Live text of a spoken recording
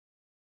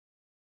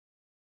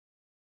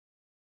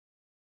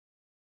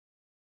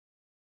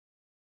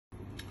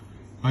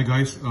Hi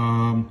guys,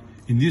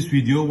 in this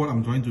video what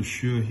I'm trying to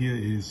show here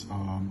is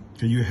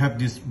can you have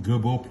this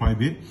Gerber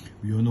Prybrid?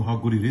 We all know how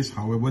good it is.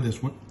 However, there's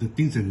the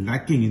things that are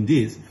lacking in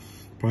this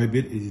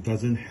Prybrid is it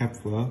doesn't have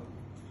a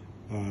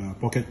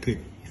pocket clip.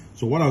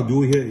 So what I'll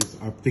do here is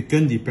I've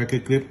taken the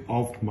pocket clip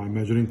off my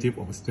measuring tape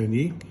of a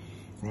Stanley.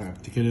 Right,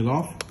 I've taken it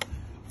off.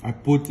 I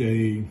put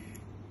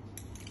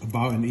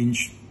about an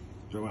inch,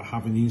 about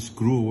half an inch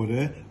screw over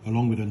there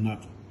along with a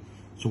nut.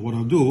 So what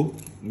I'll do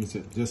is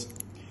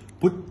just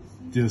put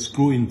the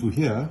screw into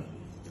here,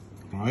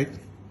 right?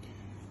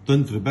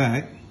 Turn to the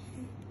back,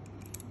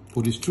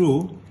 put it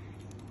through,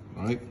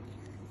 right?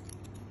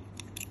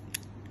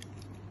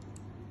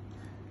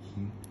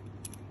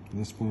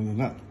 Let's put in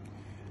the nut.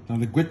 Now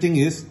the great thing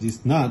is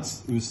these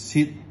nuts will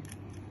sit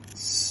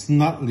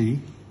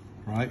snugly,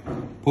 right?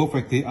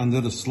 Perfectly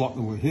under the slot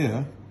over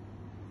here.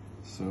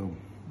 So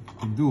what you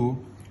can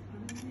do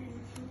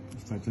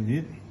is tighten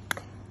it.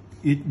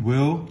 It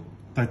will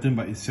tighten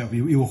by itself.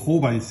 It will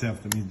hold by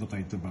itself. That means not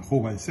tighten, but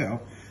hold by itself.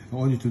 And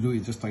all you need to do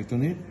is just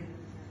tighten it,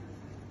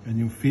 and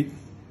you fit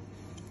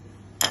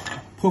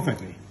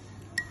perfectly.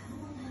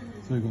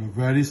 So you've got a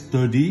very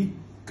sturdy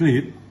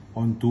clip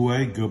onto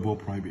a Gerber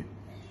Prybrid.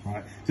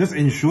 Right. Just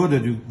ensure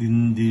that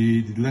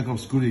the length of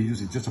screw you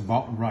use is just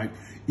about right.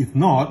 If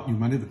not, you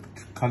might need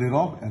to cut it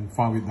off and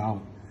file it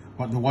down.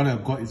 But the one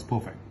I've got is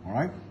perfect. All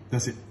right.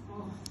 That's it.